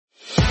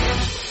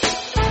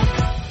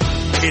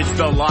It's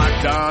the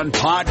Locked On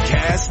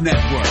Podcast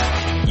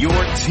Network, your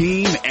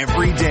team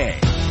every day.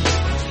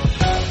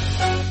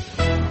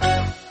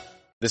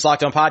 This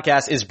Locked On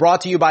Podcast is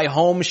brought to you by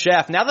Home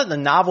Chef. Now that the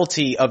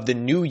novelty of the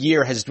new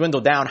year has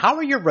dwindled down, how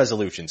are your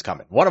resolutions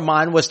coming? One of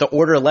mine was to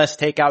order less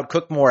takeout,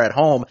 cook more at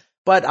home,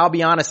 but I'll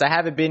be honest, I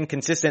haven't been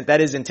consistent. That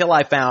is until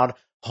I found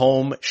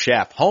Home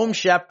Chef. Home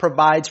Chef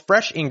provides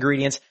fresh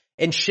ingredients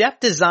and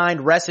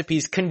chef-designed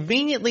recipes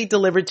conveniently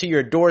delivered to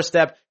your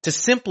doorstep to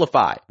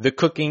simplify the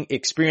cooking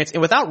experience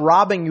and without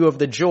robbing you of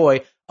the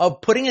joy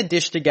of putting a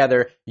dish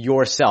together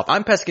yourself.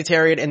 I'm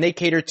pescatarian and they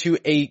cater to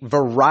a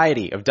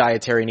variety of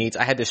dietary needs.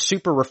 I had this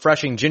super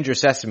refreshing ginger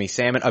sesame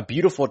salmon, a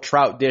beautiful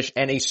trout dish,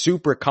 and a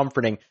super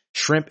comforting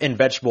shrimp and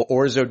vegetable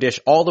orzo dish,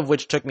 all of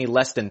which took me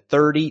less than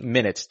 30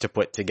 minutes to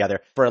put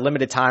together. For a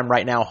limited time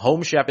right now,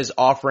 Home Chef is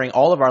offering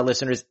all of our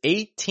listeners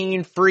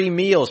 18 free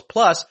meals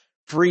plus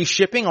free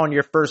shipping on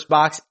your first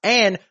box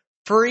and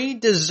free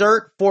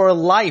dessert for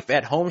life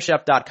at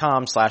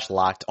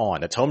homechef.com/lockedon.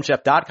 That's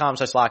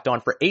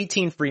homechef.com/lockedon for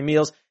 18 free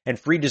meals and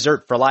free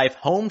dessert for life.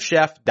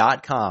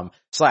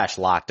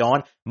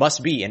 Homechef.com/lockedon.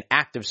 Must be an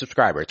active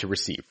subscriber to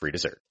receive free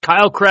dessert.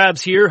 Kyle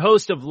Krabs here,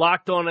 host of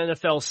Locked On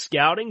NFL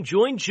Scouting.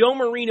 Join Joe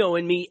Marino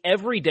and me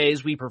every day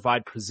as we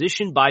provide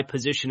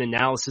position-by-position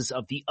analysis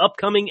of the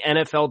upcoming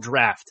NFL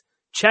Draft.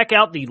 Check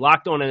out the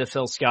Locked On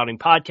NFL Scouting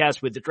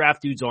podcast with the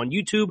Draft Dudes on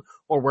YouTube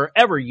or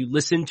wherever you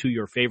listen to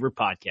your favorite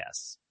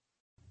podcasts.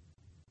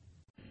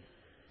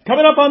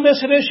 Coming up on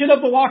this edition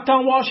of the Locked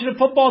On Washington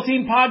Football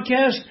Team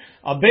podcast,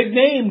 a big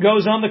name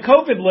goes on the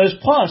COVID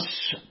list, plus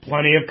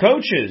plenty of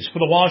coaches for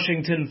the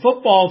Washington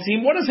Football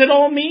Team. What does it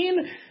all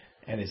mean?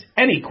 And is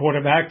any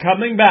quarterback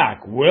coming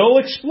back? We'll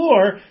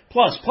explore,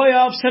 plus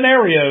playoff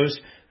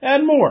scenarios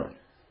and more.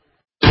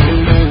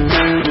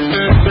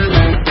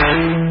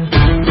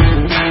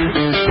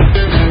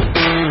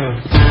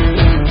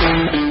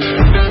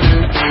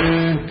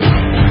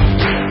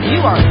 You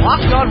are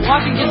Locked On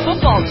Washington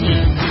Football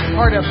Team,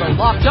 part of the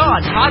Locked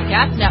On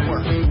Podcast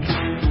Network.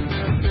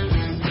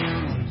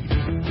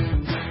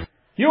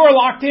 You are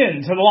locked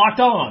in to the Locked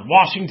On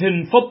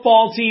Washington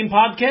Football Team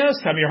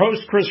podcast. I'm your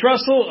host, Chris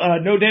Russell.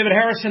 No David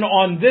Harrison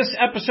on this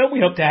episode. We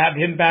hope to have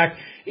him back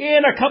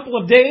in a couple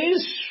of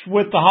days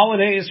with the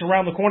holidays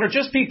around the corner.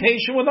 Just be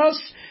patient with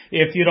us,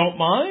 if you don't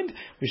mind.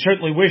 We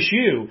certainly wish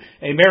you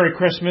a Merry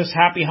Christmas,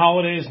 Happy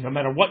Holidays, no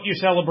matter what you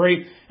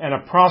celebrate, and a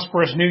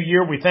prosperous New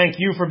Year. We thank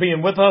you for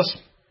being with us.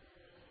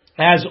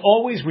 As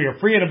always, we are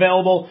free and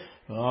available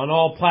on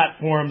all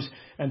platforms,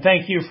 and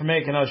thank you for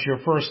making us your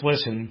first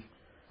listen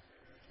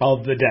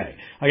of the day.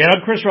 Again,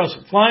 I'm Chris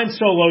Russell, flying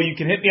solo. You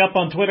can hit me up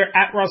on Twitter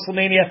at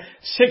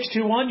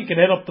RussellMania621. You can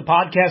hit up the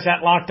podcast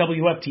at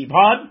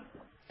LockWFTPod.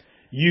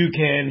 You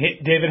can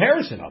hit David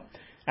Harrison up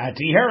at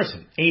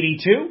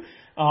DHarrison82.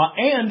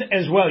 And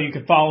as well, you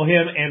can follow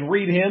him and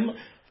read him,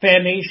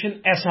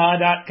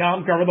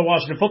 FanNationSI.com, cover the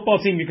Washington Football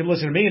Team. You can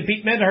listen to me and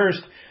Pete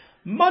Medhurst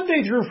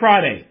Monday through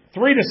Friday,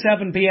 3 to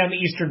 7 p.m.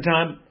 Eastern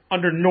Time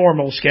under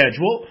normal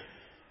schedule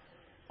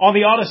on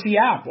the Odyssey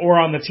app or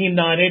on the Team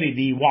 980,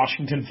 the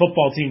Washington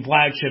Football Team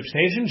flagship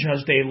station.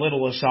 Just a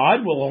little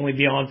aside, we'll only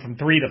be on from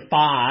 3 to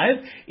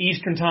 5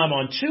 Eastern Time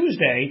on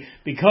Tuesday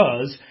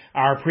because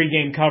our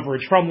pregame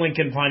coverage from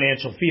Lincoln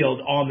Financial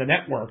Field on the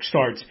network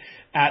starts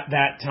at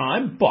that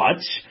time.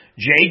 But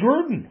Jay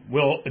Gruden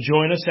will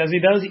join us as he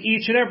does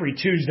each and every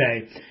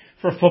Tuesday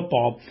for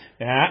football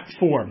at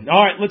 4.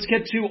 All right, let's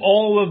get to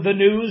all of the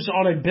news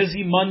on a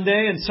busy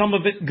Monday, and some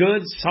of it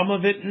good, some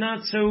of it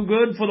not so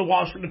good for the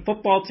Washington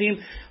Football Team.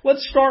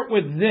 Let's start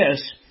with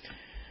this.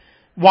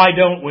 Why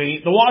don't we?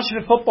 The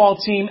Washington Football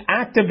Team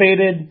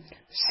activated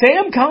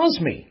Sam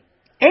Cosmi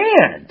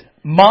and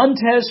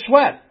Montez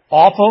Sweat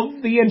off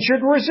of the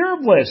injured reserve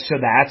list, so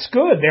that's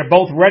good. They're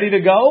both ready to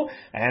go,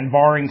 and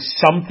barring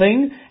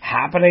something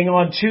happening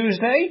on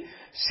Tuesday,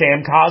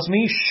 Sam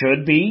Cosmi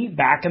should be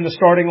back in the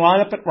starting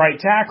lineup at right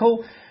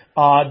tackle,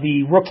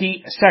 the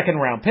rookie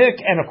second-round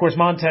pick, and of course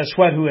Montez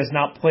Sweat, who has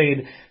not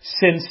played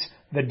since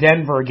the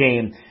Denver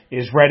game,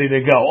 is ready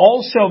to go.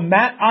 Also,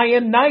 Matt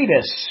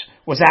Ioannidis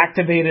was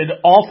activated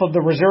off of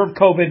the reserve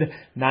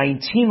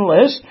COVID-19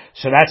 list,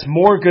 so that's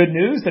more good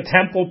news. The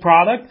Temple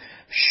product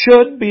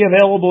should be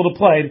available to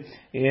play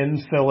in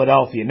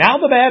Philadelphia. Now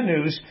the bad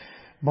news,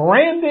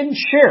 Brandon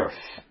Scherff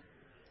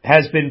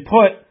has been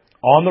put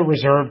on the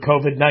reserve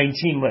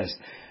COVID-19 list.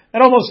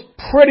 That almost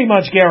pretty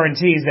much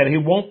guarantees that he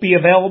won't be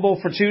available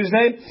for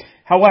Tuesday.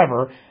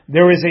 However,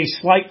 there is a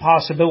slight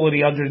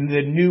possibility under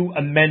the new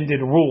amended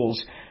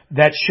rules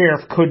that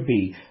Scherff could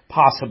be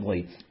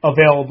possibly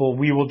available.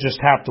 We will just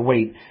have to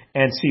wait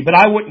and see. But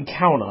I wouldn't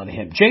count on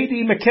him.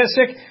 J.D.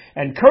 McKissick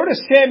and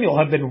Curtis Samuel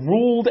have been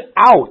ruled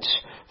out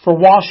for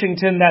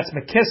Washington. That's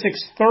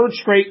McKissick's third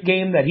straight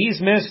game that he's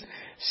missed.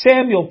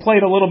 Samuel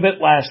played a little bit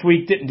last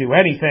week, didn't do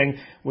anything,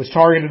 was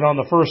targeted on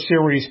the first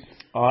series,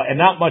 and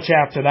not much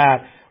after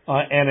that.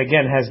 and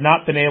again has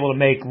not been able to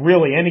make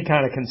really any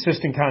kind of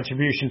consistent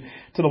contribution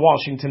to the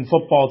Washington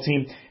football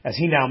team, as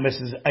he now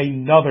misses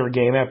another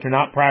game after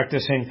not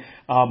practicing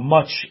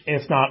much,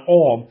 if not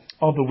all,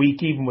 of the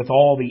week, even with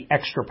all the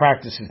extra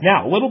practices.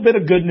 Now, a little bit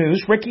of good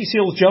news. Ricky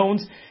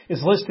Seals-Jones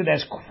is listed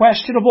as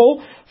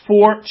questionable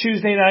for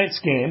Tuesday night's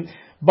game,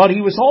 but he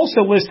was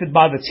also listed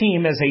by the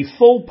team as a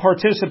full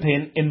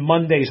participant in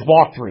Monday's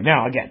walkthrough.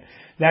 Now, again,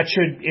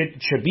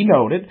 it should be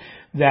noted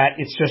that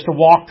it's just a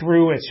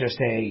walkthrough, it's just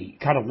a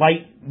kind of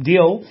light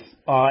deal,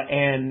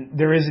 and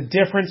there is a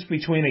difference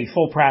between a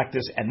full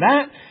practice and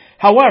that.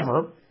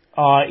 However,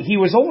 he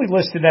was only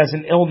listed as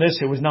an illness.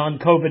 It was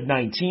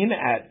non-COVID-19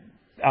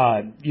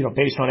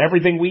 based on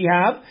everything we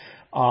have.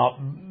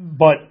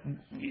 But,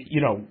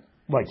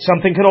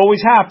 something could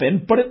always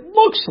happen, but it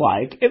looks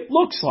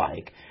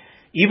like,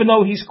 even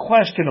though he's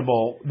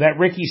questionable, that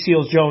Ricky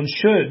Seals-Jones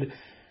should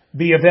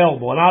be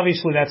available. And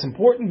obviously that's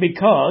important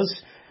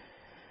because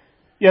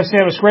you have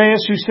Sammis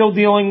Reyes, who's still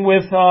dealing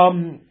with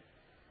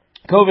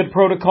COVID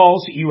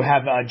protocols. You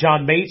have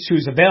John Bates,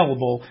 who's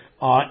available,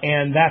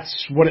 and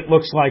that's what it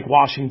looks like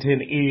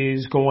Washington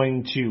is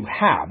going to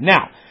have.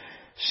 Now,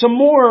 some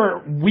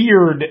more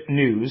weird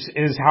news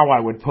is how I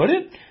would put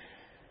it.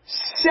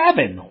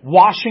 7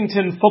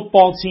 Washington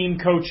football team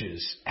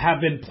coaches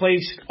have been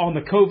placed on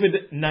the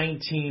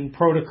COVID-19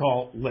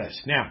 protocol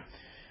list. Now,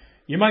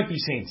 you might be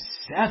saying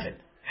 7.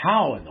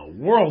 How in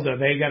the world are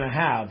they going to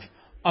have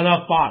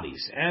enough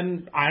bodies?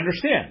 And I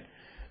understand.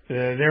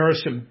 There are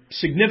some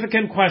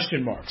significant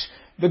question marks.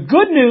 The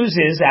good news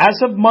is,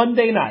 as of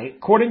Monday night,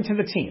 according to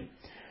the team,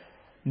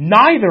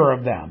 neither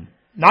of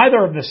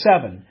the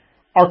 7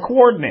 are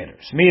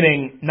coordinators,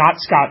 meaning not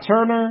Scott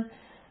Turner,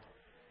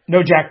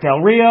 no Jack Del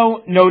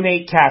Rio, no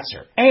Nate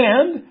Katzer.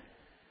 And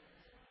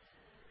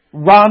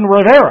Ron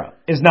Rivera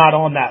is not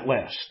on that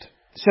list.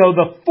 So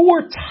the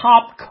 4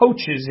 top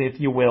coaches, if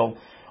you will,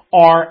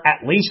 are,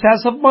 at least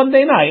as of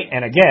Monday night,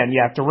 and again,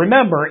 you have to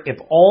remember, if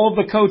all of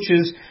the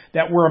coaches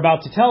that we're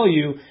about to tell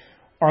you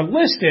are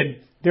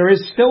listed, there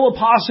is still a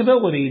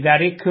possibility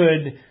that it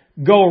could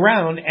go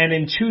around, and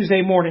in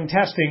Tuesday morning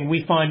testing,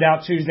 we find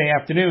out Tuesday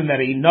afternoon that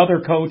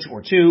another coach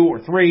or 2 or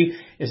 3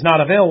 is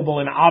not available,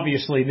 and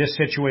obviously this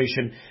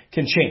situation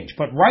can change.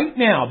 But right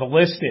now, the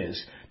list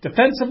is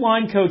defensive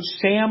line coach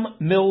Sam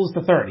Mills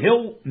III.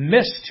 He'll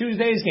miss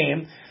Tuesday's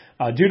game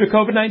due to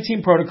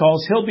COVID-19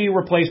 protocols. He'll be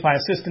replaced by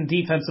assistant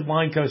defensive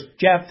line coach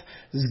Jeff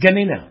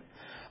Zganina.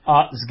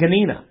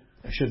 Zganina,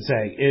 I should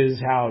say,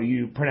 is how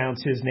you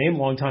pronounce his name,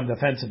 longtime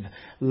defensive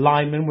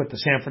lineman with the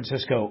San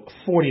Francisco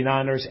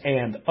 49ers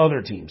and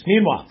other teams.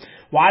 Meanwhile,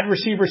 wide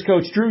receivers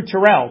coach Drew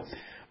Terrell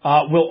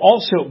will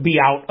also be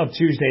out of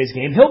Tuesday's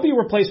game. He'll be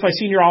replaced by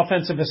senior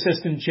offensive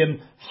assistant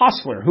Jim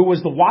Hostler, who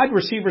was the wide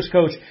receivers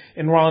coach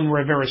in Ron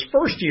Rivera's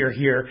first year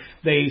here.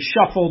 They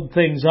shuffled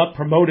things up,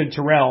 promoted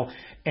Terrell,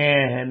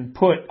 and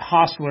put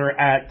Hostler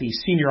at the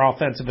senior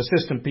offensive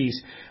assistant piece.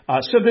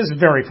 So this is a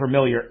very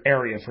familiar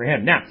area for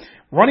him. Now,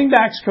 running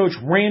backs coach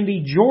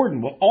Randy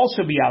Jordan will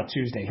also be out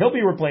Tuesday. He'll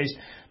be replaced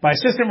by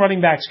assistant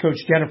running backs coach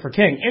Jennifer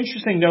King.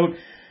 Interesting note,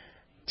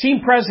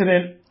 team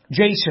president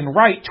Jason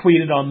Wright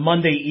tweeted on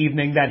Monday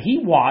evening that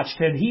he watched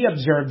and he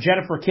observed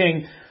Jennifer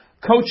King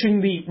coaching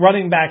the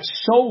running backs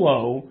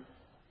solo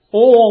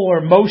all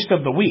or most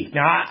of the week.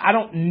 Now, I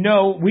don't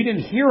know. We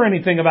didn't hear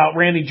anything about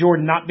Randy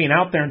Jordan not being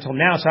out there until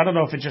now, so I don't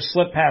know if it just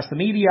slipped past the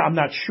media. I'm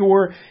not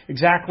sure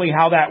exactly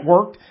how that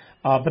worked,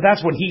 but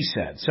that's what he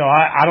said. So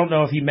I don't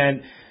know if he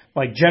meant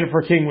like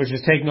Jennifer King was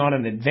just taking on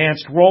an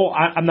advanced role.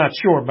 I'm not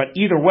sure, but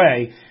either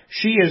way,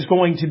 she is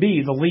going to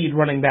be the lead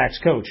running backs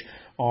coach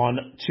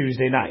on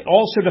Tuesday night.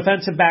 Also,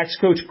 defensive backs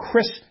coach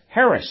Chris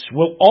Harris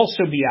will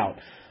also be out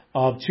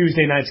of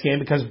Tuesday night's game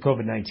because of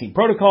COVID-19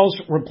 protocols,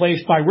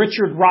 replaced by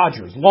Richard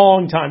Rogers,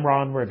 longtime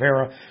Ron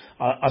Rivera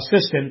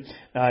assistant.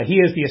 He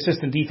is the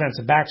assistant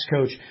defensive backs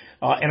coach.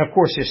 And of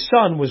course, his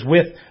son was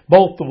with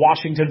both the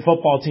Washington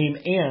football team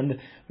and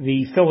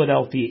the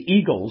Philadelphia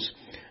Eagles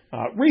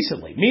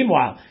recently.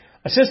 Meanwhile,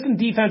 assistant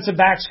defensive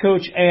backs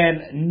coach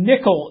and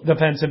nickel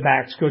defensive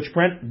backs coach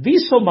Brent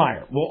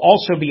Wieselmeyer will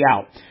also be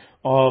out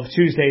of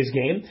Tuesday's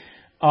game,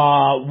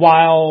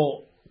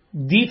 while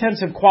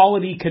defensive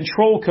quality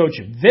control coach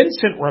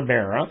Vincent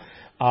Rivera,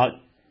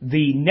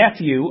 the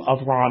nephew of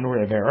Ron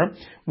Rivera,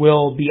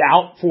 will be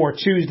out for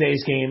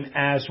Tuesday's game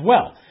as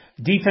well.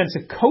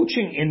 Defensive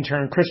coaching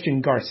intern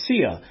Christian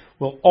Garcia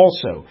will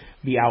also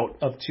be out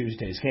of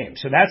Tuesday's game.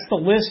 So that's the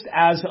list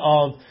as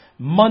of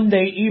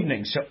Monday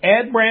evening. So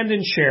add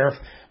Brandon Sheriff,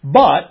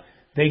 but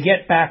they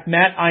get back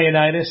Matt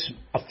Ioannidis,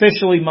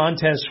 officially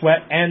Montez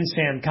Sweat, and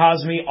Sam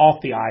Cosmi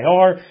off the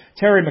IR.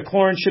 Terry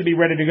McLaurin should be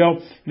ready to go.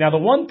 Now, the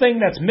one thing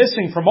that's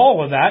missing from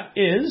all of that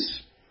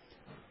is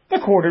the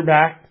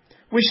quarterback.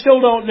 We still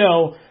don't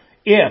know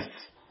if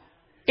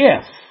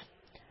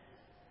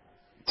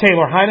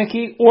Taylor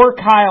Heineke or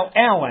Kyle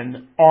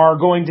Allen are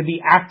going to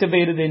be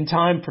activated in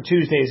time for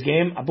Tuesday's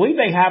game. I believe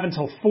they have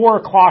until 4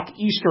 o'clock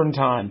Eastern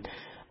time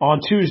on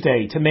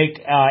Tuesday to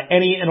make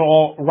any and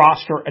all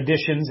roster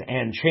additions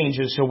and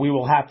changes, so we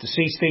will have to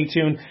see. Stay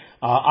tuned.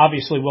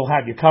 Obviously, we'll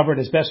have you covered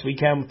as best we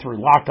can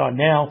through Locked On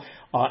Now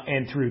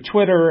and through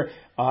Twitter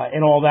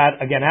and all that.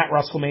 Again, at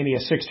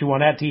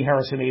WrestleMania621, at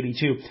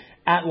DHarrison82,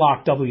 at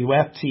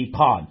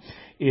LockWFT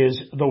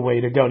is the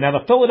way to go. Now,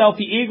 the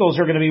Philadelphia Eagles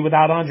are going to be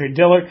without Andre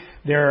Dillard,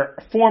 their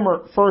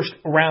former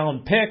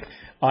first-round pick,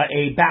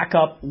 a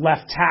backup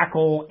left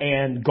tackle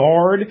and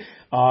guard.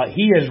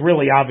 He has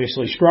really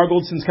obviously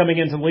struggled since coming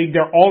into the league.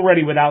 They're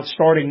already without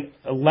starting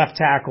left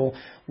tackle,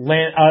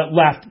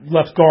 left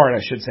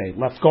guard,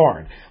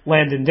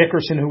 Landon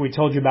Dickerson, who we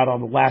told you about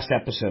on the last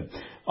episode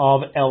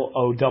of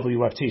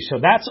LOWFT. So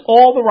that's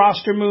all the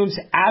roster moves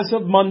as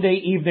of Monday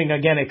evening.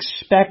 Again,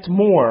 expect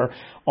more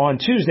on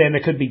Tuesday, and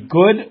it could be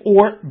good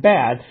or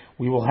bad.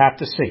 We will have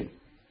to see.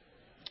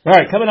 All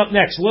right, coming up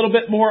next, a little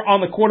bit more on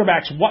the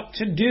quarterbacks, what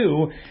to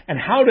do and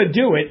how to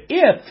do it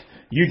if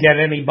you get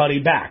anybody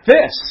back.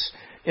 This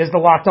is the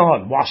Locked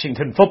On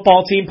Washington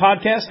Football Team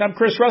podcast. I'm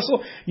Chris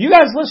Russell. You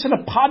guys listen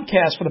to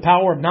podcasts for the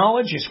power of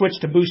knowledge. You switch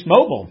to Boost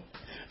Mobile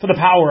for the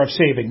power of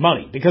saving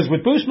money. Because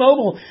with Boost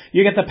Mobile,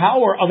 you get the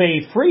power of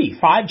a free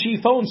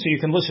 5G phone so you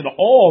can listen to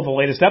all the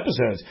latest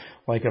episodes,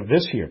 like of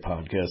this here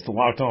podcast, the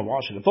Locked On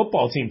Washington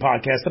Football Team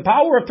podcast. The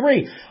power of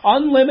 3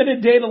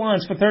 unlimited data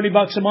lines for $30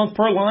 a month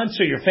per line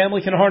so your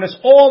family can harness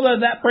all of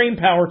that brain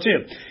power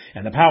too.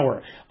 And the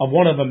power of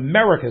one of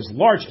America's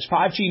largest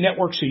 5G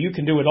networks so you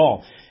can do it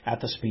all at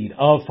the speed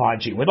of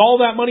 5G. With all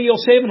that money you'll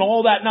save and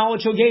all that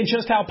knowledge you'll gain,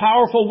 just how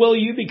powerful will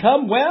you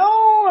become?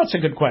 Well, that's a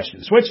good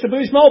question. Switch to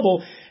Boost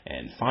Mobile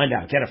and find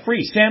out. Get a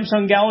free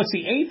Samsung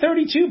Galaxy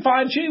A32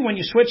 5G when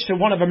you switch to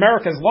one of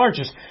America's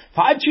largest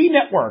 5G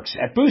networks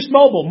at Boost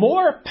Mobile.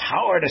 More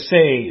power to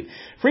save.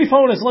 Free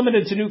phone is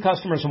limited to new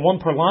customers and 1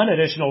 per line.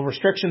 Additional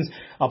restrictions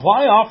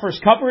apply. Offers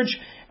coverage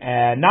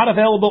and not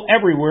available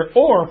everywhere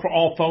or for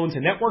all phones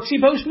and networks. See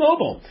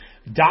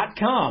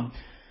BoostMobile.com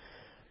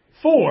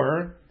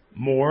for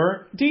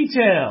more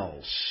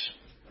details.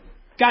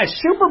 Guys,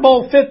 Super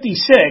Bowl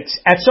 56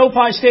 at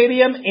SoFi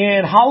Stadium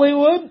in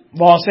Hollywood,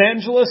 Los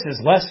Angeles is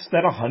less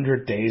than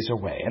 100 days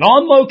away. And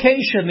On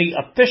Location, the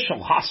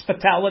official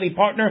hospitality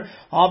partner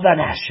of the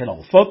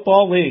National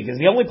Football League, is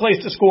the only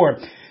place to score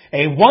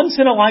a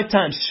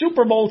once-in-a-lifetime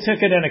Super Bowl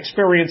ticket and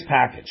experience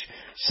package.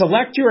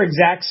 Select your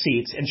exact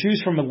seats and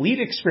choose from elite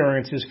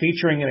experiences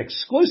featuring an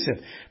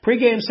exclusive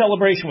pregame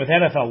celebration with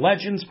NFL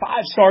legends,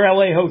 5-star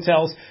LA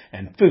hotels,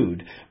 and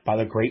food by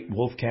the great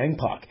Wolfgang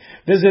Puck.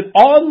 Visit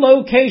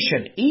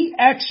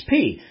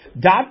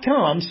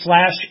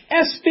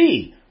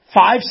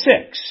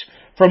onlocation.com/SB56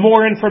 for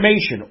more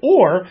information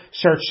or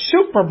search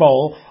Super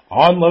Bowl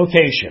On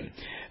Location.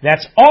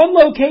 That's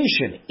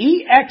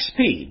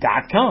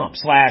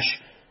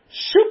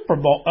onlocation.exp.com/Super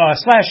Bowl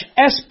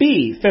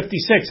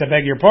 /SB56, I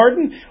beg your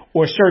pardon,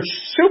 or search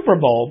Super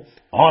Bowl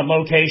On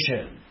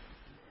Location.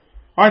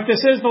 All right,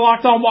 this is the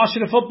Locked On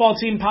Washington Football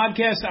Team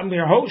podcast. I'm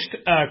your host,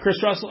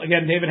 Chris Russell.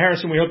 Again, David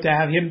Harrison. We hope to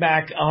have him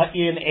back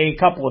in a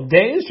couple of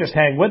days. Just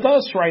hang with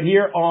us right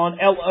here on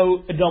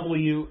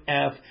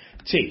LOWFT.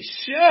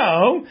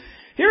 So,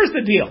 here's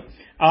the deal.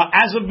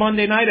 As of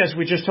Monday night, as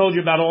we just told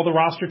you about all the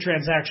roster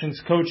transactions,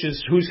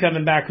 coaches, who's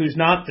coming back, who's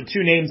not, the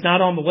 2 names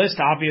not on the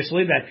list,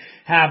 obviously, that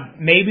have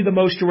maybe the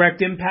most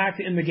direct impact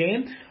in the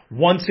game,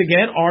 once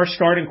again, are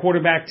starting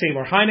quarterback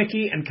Taylor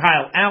Heineke and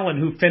Kyle Allen,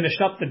 who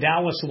finished up the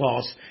Dallas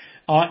loss,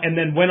 and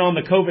then went on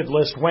the COVID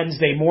list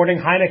Wednesday morning.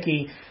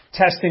 Heineke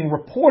testing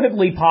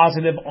reportedly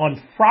positive on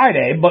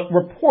Friday, but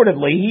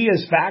reportedly he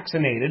is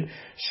vaccinated,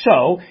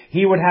 so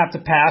he would have to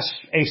pass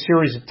a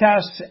series of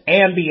tests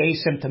and be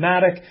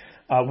asymptomatic,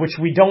 which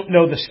we don't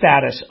know the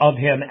status of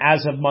him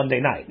as of Monday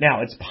night.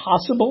 Now, it's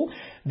possible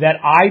that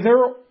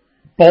either,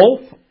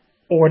 both,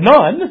 or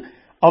none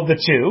of the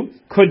 2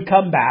 could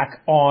come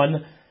back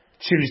on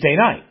Tuesday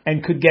night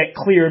and could get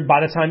cleared by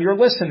the time you're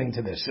listening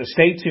to this. So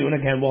stay tuned.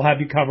 Again, we'll have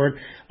you covered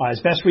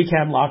as best we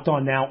can, Locked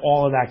On Now,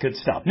 all of that good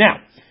stuff. Now,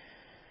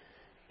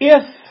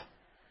 if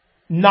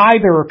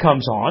neither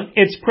comes on,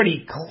 it's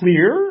pretty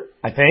clear,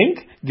 I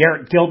think,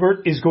 Garrett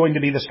Gilbert is going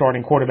to be the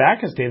starting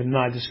quarterback, as David and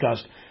I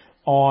discussed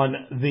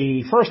on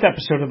the first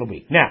episode of the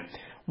week. Now,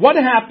 what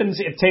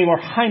happens if Taylor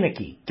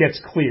Heineke gets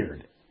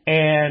cleared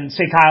and,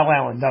 say, Kyle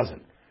Allen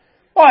doesn't?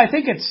 Well, I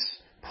think it's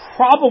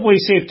probably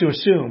safe to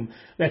assume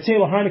that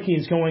Taylor Heineke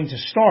is going to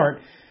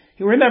start.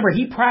 Remember,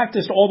 he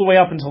practiced all the way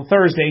up until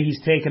Thursday.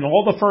 He's taken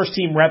all the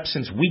first-team reps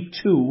since week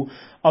 2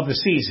 of the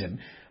season.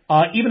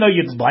 Even though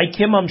you'd like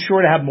him, I'm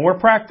sure, to have more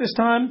practice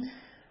time,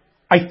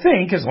 I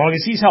think as long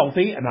as he's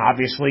healthy, and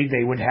obviously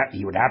he would have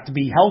to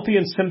be healthy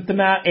and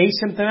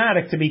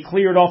asymptomatic to be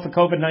cleared off the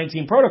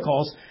COVID-19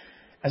 protocols.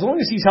 As long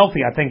as he's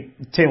healthy, I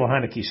think Taylor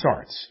Heineke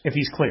starts if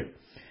he's cleared.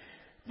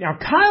 Now,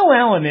 Kyle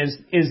Allen is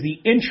the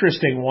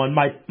interesting one.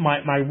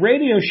 My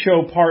radio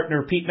show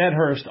partner, Pete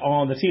Medhurst,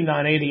 on the Team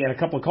 980, and a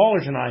couple of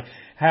callers and I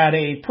had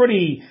a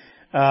pretty,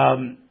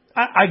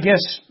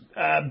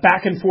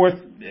 back and forth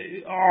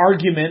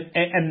argument.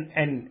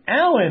 And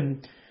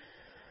Allen,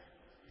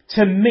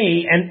 to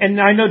me, and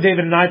I know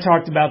David and I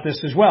talked about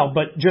this as well,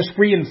 but just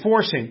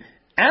reinforcing,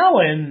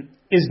 Allen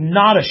is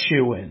not a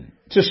shoo-in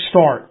to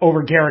start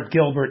over Garrett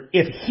Gilbert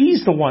if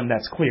he's the one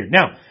that's cleared.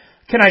 Now,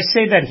 can I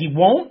say that he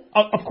won't?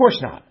 Of course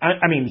not.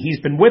 I mean, he's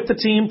been with the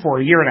team for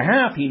a year and a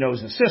half. He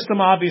knows the system,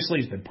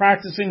 obviously. He's been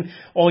practicing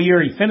all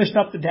year. He finished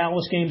up the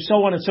Dallas game,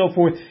 so on and so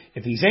forth.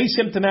 If he's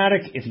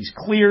asymptomatic, if he's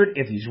cleared,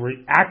 if he's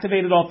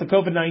reactivated off the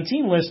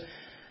COVID-19 list,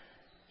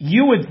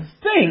 you would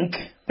think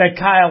that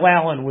Kyle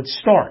Allen would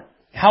start.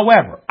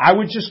 However, I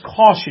would just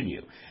caution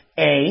you.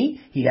 A,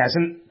 he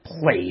hasn't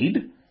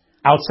played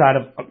outside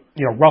of,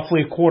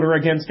 roughly a quarter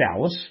against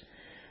Dallas.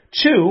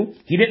 2,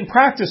 he didn't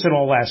practice at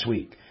all last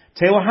week.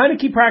 Taylor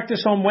Heineke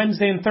practiced on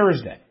Wednesday and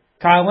Thursday.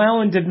 Kyle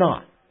Allen did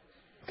not.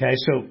 Okay,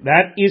 so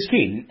that is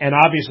key. And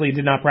obviously he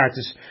did not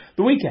practice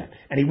the weekend.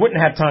 And he wouldn't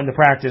have time to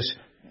practice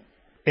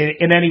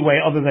in any way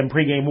other than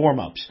pregame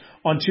warm-ups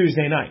on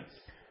Tuesday night.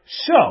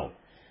 So,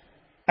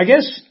 I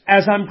guess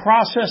as I'm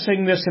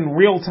processing this in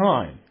real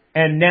time,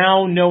 and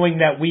now knowing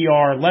that we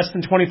are less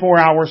than 24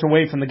 hours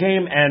away from the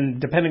game, and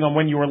depending on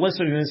when you are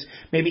listening to this,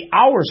 maybe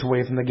hours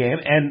away from the game,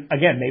 and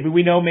again, maybe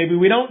we know, maybe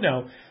we don't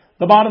know,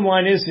 the bottom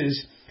line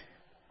is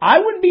I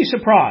wouldn't be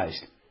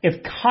surprised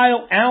if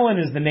Kyle Allen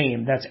is the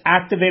name that's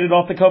activated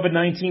off the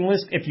COVID-19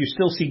 list if you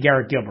still see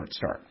Garrett Gilbert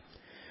start.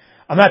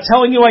 I'm not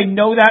telling you I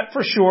know that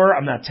for sure.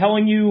 I'm not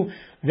telling you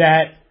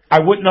that I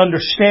wouldn't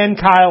understand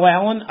Kyle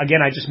Allen. Again,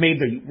 I just made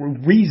the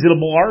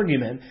reasonable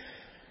argument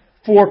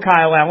for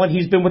Kyle Allen.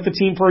 He's been with the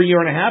team for a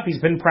year and a half. He's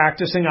been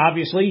practicing,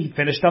 obviously. He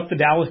finished up the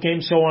Dallas game,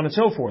 so on and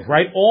so forth,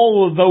 right?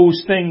 All of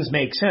those things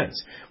make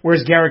sense.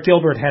 Whereas Garrett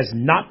Gilbert has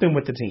not been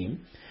with the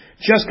team.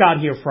 Just got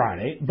here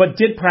Friday, but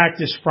did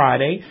practice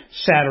Friday,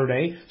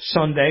 Saturday,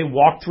 Sunday,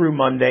 walked through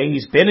Monday.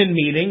 He's been in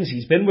meetings.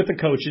 He's been with the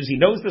coaches. He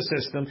knows the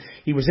system.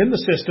 He was in the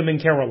system in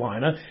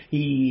Carolina.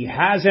 He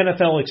has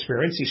NFL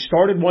experience. He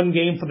started one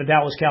game for the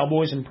Dallas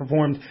Cowboys and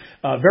performed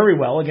very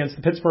well against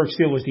the Pittsburgh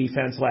Steelers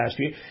defense last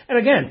year. And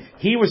again,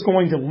 he was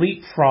going to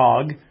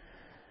leapfrog,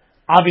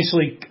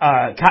 obviously,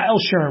 Kyle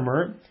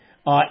Shermer,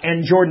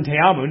 and Jordan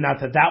Ta'amu,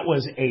 not that that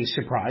was a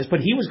surprise,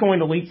 but he was going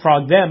to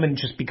leapfrog them and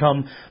just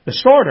become the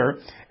starter,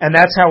 and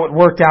that's how it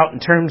worked out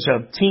in terms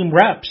of team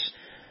reps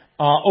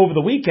over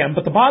the weekend.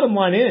 But the bottom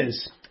line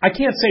is, I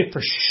can't say for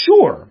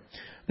sure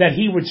that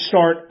he would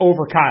start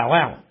over Kyle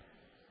Allen.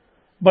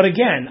 But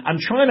again, I'm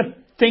trying to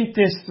think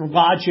this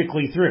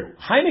logically through.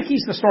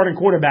 Heineke's the starting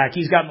quarterback.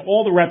 He's gotten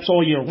all the reps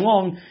all year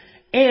long,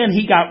 and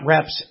he got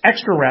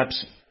extra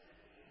reps,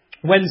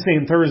 Wednesday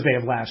and Thursday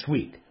of last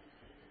week,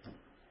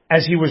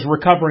 as he was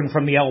recovering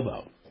from the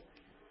elbow.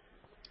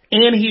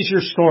 And he's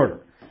your starter.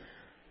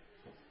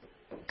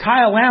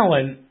 Kyle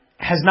Allen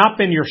has not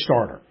been your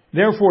starter.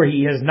 Therefore,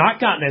 he has not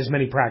gotten as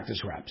many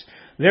practice reps.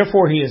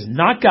 Therefore, he has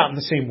not gotten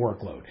the same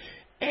workload.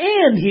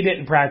 And he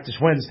didn't practice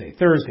Wednesday,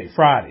 Thursday,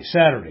 Friday,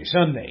 Saturday,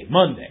 Sunday,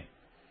 Monday.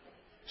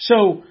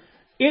 So,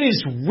 it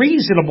is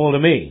reasonable to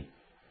me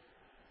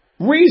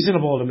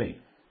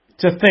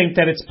to think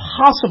that it's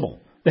possible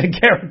that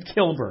Garrett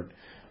Gilbert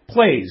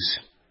plays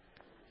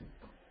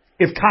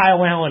if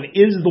Kyle Allen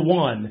is the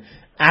one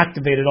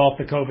activated off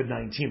the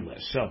COVID-19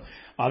 list. So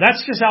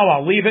that's just how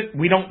I'll leave it.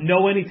 We don't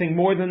know anything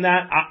more than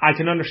that. I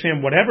can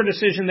understand whatever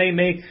decision they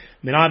make. I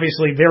mean,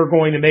 obviously, they're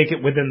going to make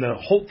it within the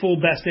hopeful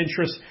best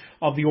interest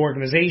of the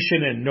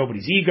organization and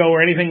nobody's ego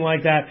or anything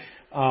like that.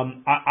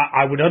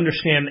 I would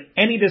understand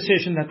any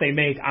decision that they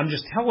make. I'm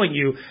just telling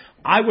you,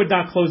 I would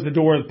not close the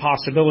door to the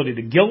possibility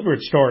to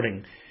Gilbert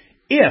starting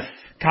if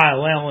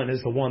Kyle Allen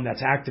is the one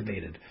that's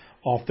activated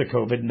off the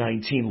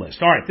COVID-19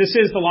 list. All right, this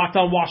is the Locked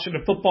On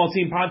Washington Football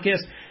Team podcast.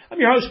 I'm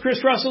your host,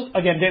 Chris Russell.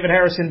 Again, David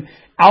Harrison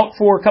out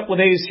for a couple of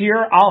days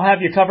here. I'll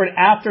have you covered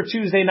after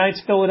Tuesday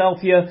night's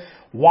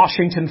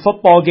Philadelphia-Washington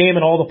football game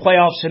and all the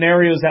playoff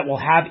scenarios that we'll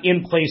have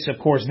in place, of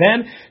course.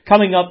 Then,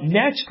 coming up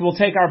next, we'll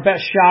take our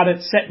best shot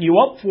at setting you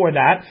up for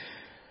that.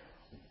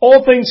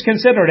 All things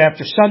considered,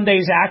 after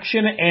Sunday's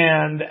action,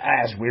 and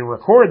as we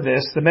record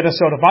this, the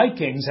Minnesota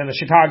Vikings and the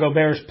Chicago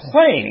Bears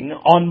playing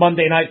on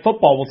Monday Night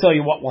Football. We'll tell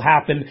you what will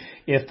happen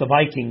if the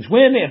Vikings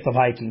win, if the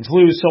Vikings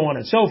lose, so on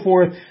and so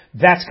forth.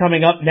 That's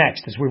coming up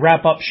next as we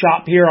wrap up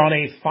shop here on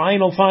a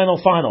final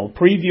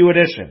preview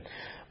edition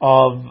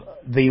of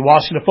the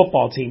Washington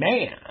Football Team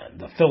and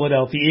the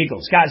Philadelphia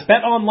Eagles. Guys,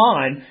 Bet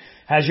Online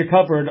has you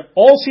covered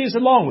all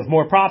season long with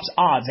more props,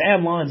 odds,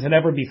 and lines than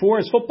ever before.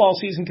 As football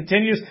season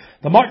continues,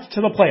 the march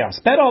to the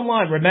playoffs,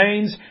 BetOnline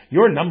remains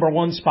your number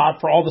one spot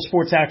for all the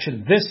sports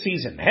action this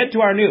season. Head to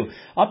our new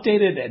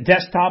updated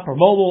desktop or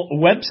mobile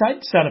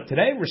website. Sign up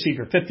today. Receive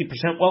your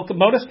 50% welcome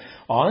bonus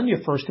on your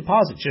first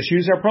deposit. Just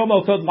use our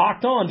promo code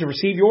LOCKEDON to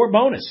receive your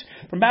bonus.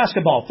 From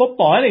basketball,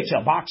 football,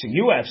 NHL, boxing,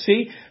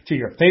 UFC, to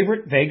your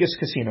favorite Vegas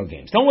casino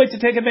games. Don't wait to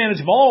take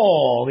advantage of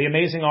all the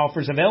amazing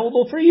offers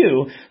available for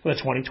you for the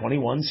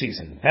 2021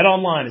 season.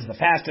 BetOnline is the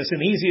fastest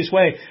and easiest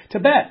way to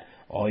bet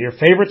all your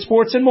favorite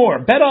sports and more.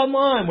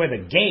 BetOnline, where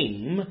the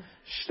game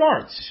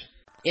starts.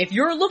 If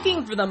you're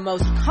looking for the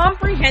most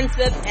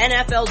comprehensive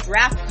NFL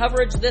draft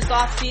coverage this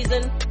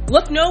offseason,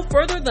 look no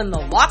further than the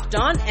Locked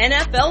On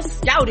NFL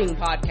Scouting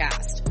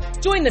Podcast.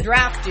 Join the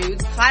draft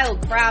dudes, Kyle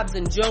Krabs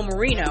and Joe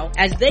Marino,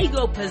 as they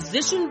go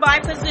position by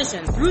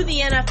position through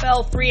the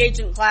NFL free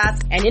agent class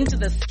and into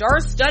the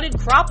star-studded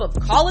crop of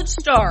college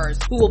stars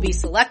who will be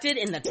selected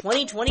in the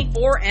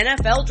 2024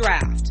 NFL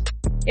Draft.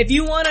 If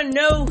you want to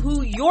know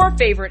who your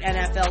favorite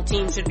NFL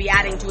team should be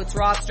adding to its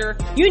roster,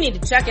 you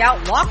need to check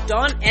out Locked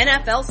On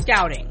NFL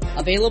Scouting,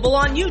 available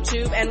on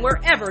YouTube and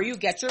wherever you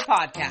get your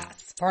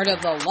podcasts. Part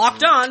of the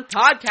Locked On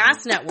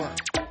Podcast Network.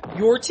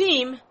 Your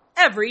team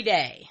every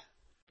day.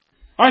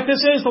 All right,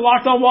 this is the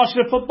Locked On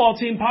Washington Football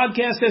Team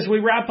podcast as we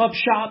wrap up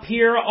shop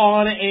here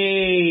on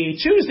a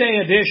Tuesday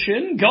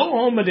edition,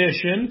 go-home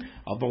edition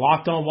of the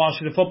Locked On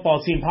Washington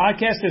Football Team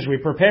podcast as we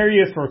prepare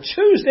you for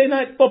Tuesday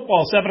Night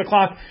Football, 7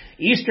 o'clock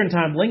Eastern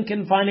Time,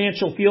 Lincoln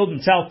Financial Field in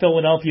South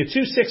Philadelphia.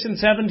 2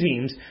 6-7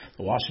 teams,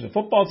 the Washington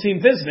Football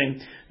Team visiting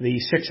the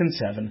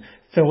 6-7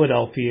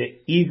 Philadelphia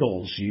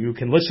Eagles. You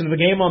can listen to the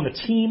game on the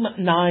Team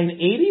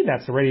 980.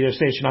 That's the radio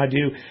station I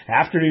do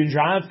afternoon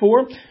drive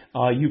for.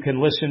 You can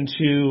listen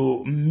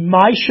to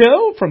my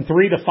show from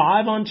 3 to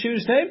 5 on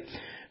Tuesday,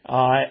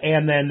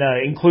 and then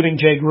including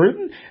Jay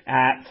Gruden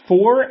at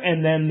 4,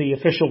 and then the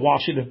official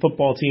Washington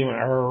Football Team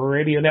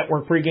radio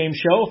network pregame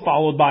show,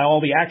 followed by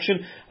all the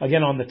action,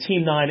 again, on the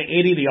Team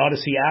 980, the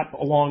Odyssey app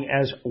along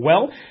as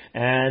well.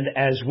 And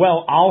as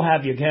well, I'll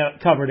have you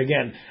covered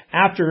again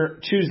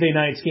after Tuesday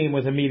night's game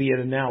with immediate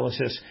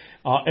analysis.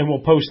 And we'll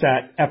post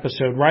that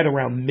episode right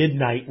around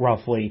midnight,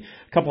 roughly,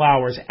 a couple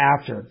hours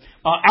after.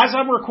 As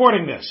I'm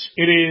recording this,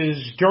 it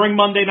is during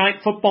Monday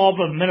Night Football,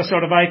 the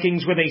Minnesota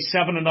Vikings with a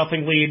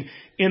 7-0 lead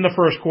in the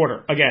first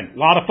quarter. Again, a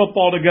lot of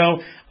football to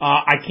go.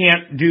 I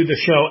can't do the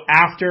show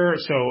after,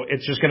 so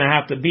it's just going to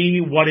have to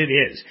be what it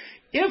is.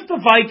 If the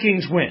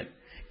Vikings win,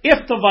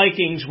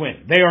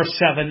 they are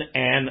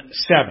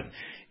 7-7.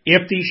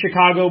 If the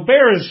Chicago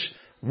Bears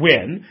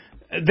win,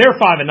 they're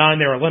 5-9,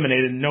 they're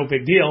eliminated, no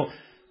big deal.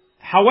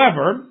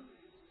 However,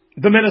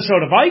 the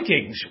Minnesota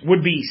Vikings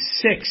would be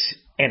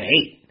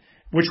 6-8,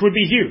 which would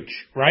be huge,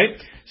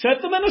 right? So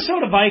if the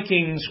Minnesota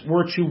Vikings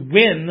were to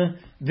win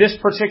this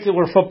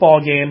particular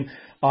football game,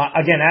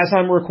 again, as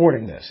I'm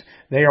recording this,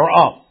 they are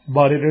up,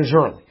 but it is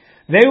early.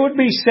 They would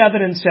be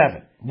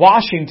 7-7.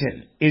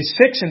 Washington is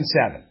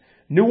 6-7.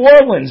 New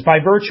Orleans, by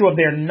virtue of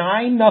their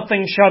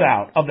 9-0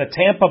 shutout of the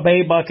Tampa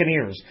Bay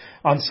Buccaneers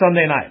on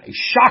Sunday night, a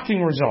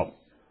shocking result,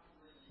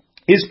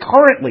 is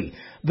currently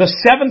the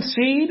 7th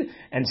seed,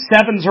 and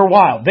 7s are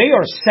wild. They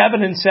are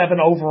 7-7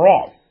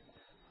 overall.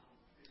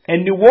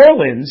 And New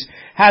Orleans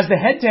has the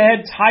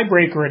head-to-head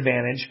tiebreaker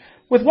advantage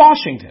with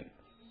Washington.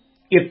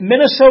 If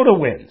Minnesota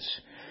wins,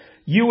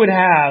 you would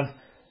have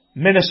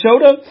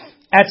Minnesota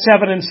at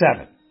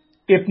 7-7.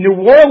 If New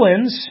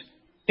Orleans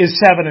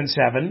is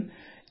 7-7,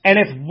 and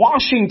if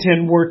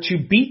Washington were to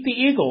beat the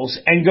Eagles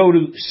and go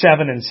to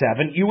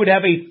 7-7, you would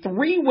have a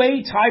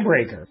 3-way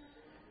tiebreaker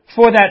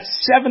for that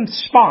 7th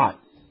spot.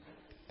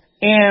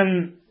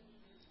 And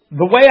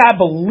the way I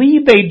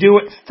believe they do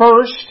it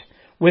first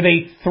with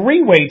a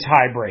 3-way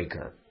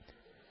tiebreaker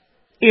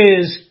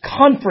is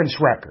conference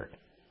record.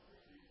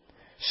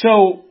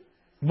 So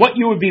what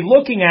you would be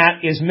looking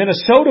at is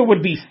Minnesota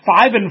would be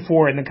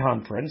 5-4 in the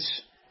conference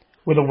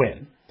with a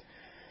win.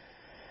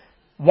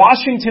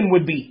 Washington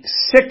would be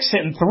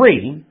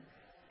 6-3,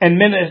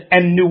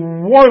 and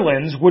New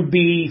Orleans would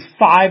be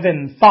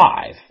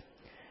 5-5.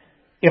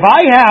 If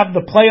I have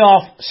the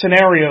playoff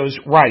scenarios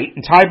right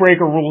and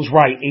tiebreaker rules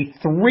right, a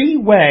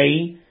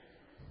 3-way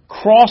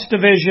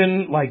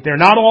cross-division, like they're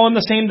not all in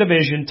the same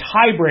division,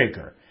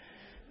 tiebreaker.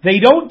 They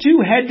don't do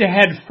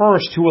head-to-head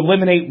first to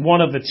eliminate one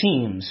of the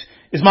teams,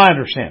 is my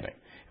understanding.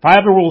 If I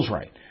have the rules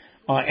right.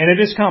 And it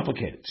is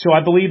complicated. So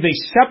I believe they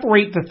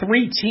separate the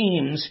 3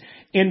 teams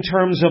in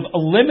terms of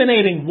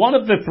eliminating one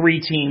of the 3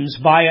 teams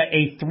via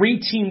a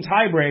 3-team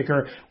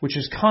tiebreaker, which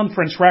is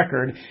conference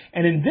record.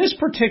 And in this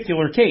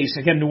particular case,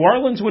 again, New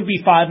Orleans would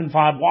be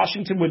 5-5,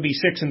 Washington would be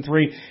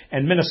 6-3,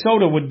 and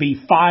Minnesota would be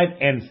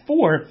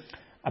 5-4.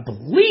 I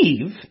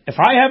believe, if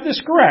I have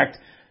this correct,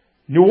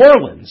 New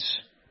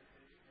Orleans,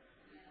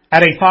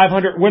 at a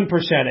 500 win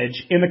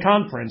percentage in the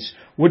conference,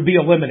 would be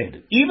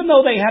eliminated, even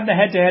though they have the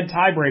head-to-head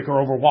tiebreaker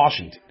over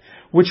Washington,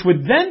 which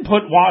would then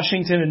put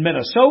Washington and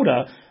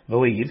Minnesota, I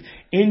believe,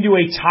 into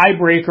a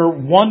tiebreaker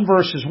 1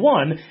 versus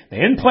 1. They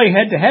didn't play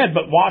head-to-head,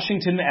 but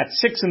Washington at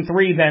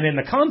 6-3 then in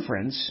the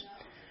conference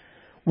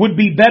would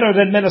be better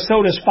than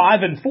Minnesota's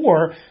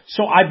 5-4.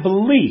 So I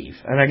believe,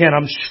 and again,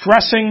 I'm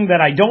stressing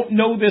that I don't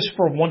know this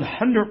for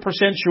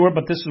 100% sure,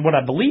 but this is what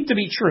I believe to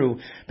be true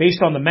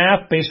based on the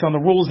math, based on the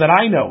rules that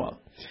I know of,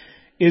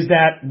 is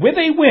that with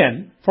a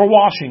win for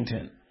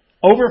Washington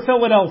over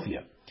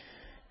Philadelphia,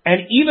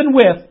 and even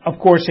with, of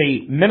course,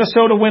 a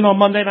Minnesota win on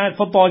Monday Night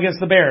Football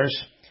against the Bears,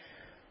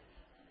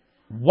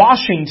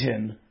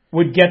 Washington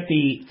would get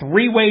the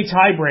 3-way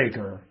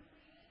tiebreaker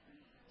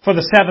for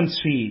the 7th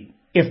seed.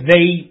 If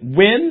they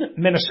win,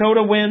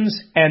 Minnesota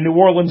wins, and New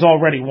Orleans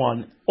already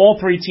won. All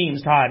 3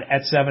 teams tied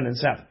at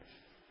 7-7.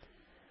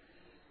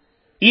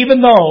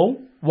 Even though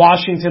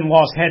Washington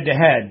lost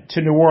head-to-head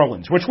to New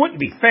Orleans, which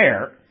wouldn't be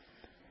fair,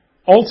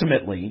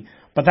 ultimately,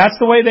 but that's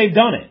the way they've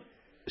done it.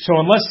 So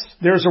unless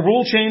there's a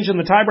rule change in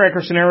the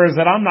tiebreaker scenarios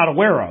that I'm not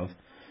aware of,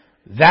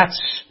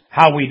 that's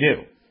how we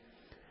do.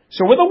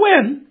 So with a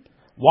win,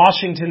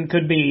 Washington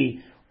could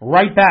be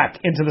right back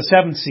into the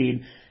 7th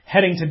seed,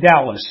 heading to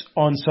Dallas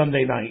on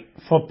Sunday Night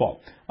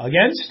Football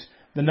against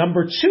the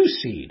number 2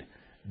 seed,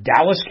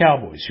 Dallas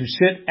Cowboys, who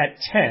sit at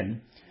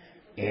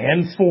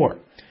 10-4.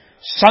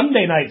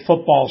 Sunday Night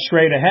Football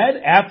straight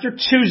ahead after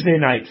Tuesday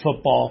Night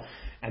Football,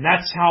 and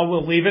that's how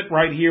we'll leave it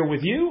right here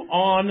with you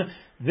on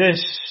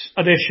this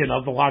edition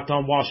of the Locked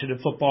On Washington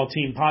Football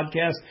Team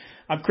podcast.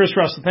 I'm Chris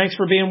Russell. Thanks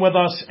for being with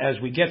us as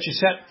we get you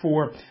set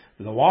for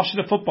the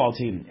Washington Football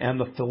Team and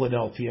the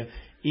Philadelphia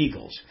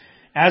Eagles.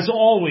 As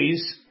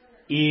always,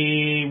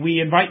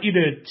 we invite you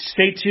to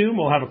stay tuned.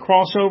 We'll have a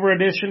crossover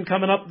edition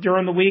coming up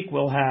during the week.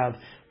 We'll have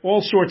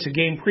all sorts of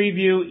game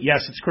preview.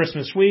 Yes, it's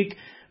Christmas week,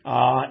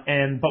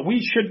 but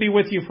we should be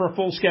with you for a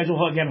full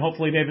schedule. Again,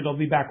 hopefully David will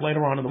be back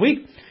later on in the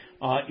week.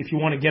 If you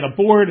want to get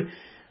aboard,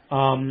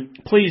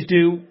 please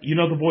do. You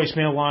know the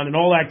voicemail line and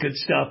all that good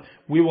stuff.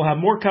 We will have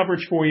more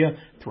coverage for you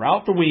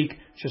throughout the week.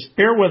 Just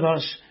bear with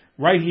us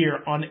right here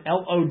on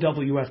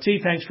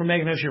LOWFT. Thanks for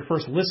making us your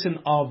first listen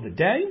of the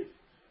day.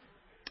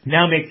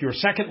 Now make your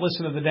second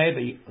listen of the day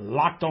the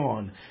Locked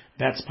On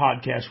Bets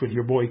podcast with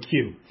your boy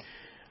Q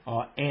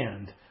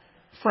and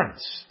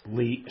friends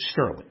Lee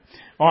Sterling.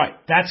 All right,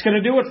 that's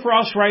going to do it for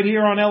us right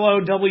here on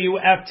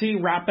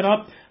LOWFT. Wrap it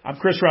up. I'm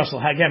Chris Russell.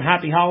 Again,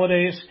 happy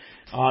holidays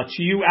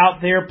to you out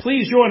there.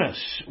 Please join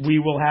us. We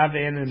will have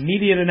an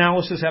immediate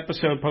analysis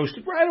episode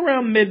posted right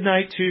around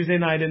midnight, Tuesday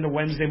night into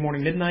Wednesday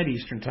morning, midnight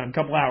Eastern time, a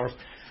couple hours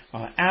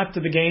after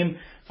the game.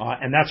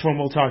 And that's when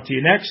we'll talk to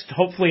you next,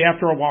 hopefully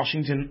after a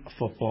Washington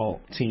Football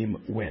Team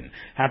win.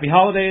 Happy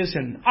holidays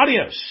and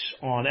adios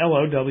on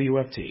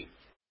LOWFT.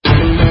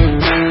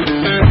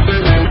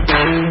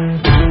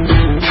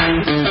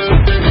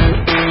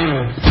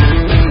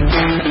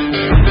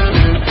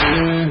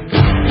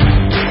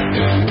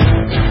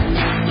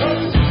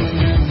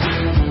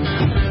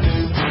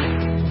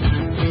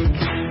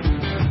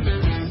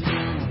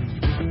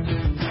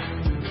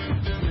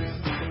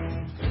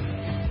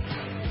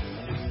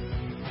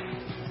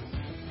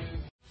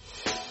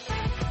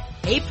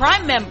 Hey,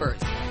 Prime members,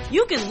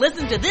 you can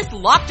listen to this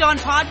Locked On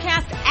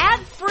podcast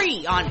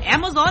ad-free on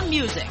Amazon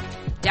Music.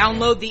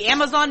 Download the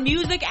Amazon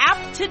Music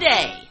app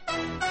today.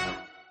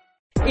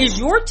 Is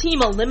your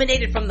team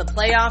eliminated from the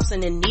playoffs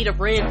and in need of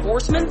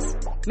reinforcements?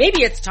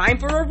 Maybe it's time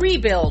for a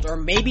rebuild, or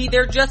maybe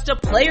they're just a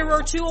player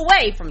or two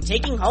away from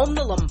taking home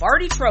the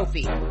Lombardi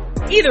Trophy.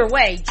 Either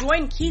way,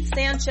 join Keith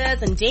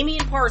Sanchez and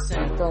Damian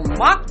Parson for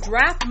Mock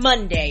Draft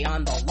Monday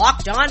on the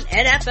Locked On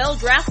NFL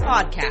Draft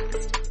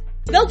Podcast.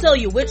 They'll tell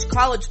you which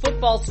college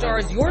football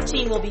stars your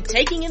team will be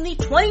taking in the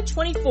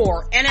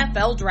 2024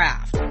 NFL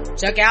Draft.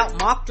 Check out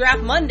Mock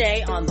Draft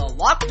Monday on the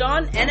Locked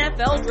On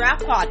NFL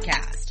Draft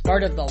Podcast,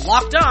 part of the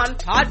Locked On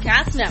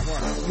Podcast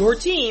Network. Your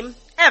team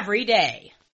every day.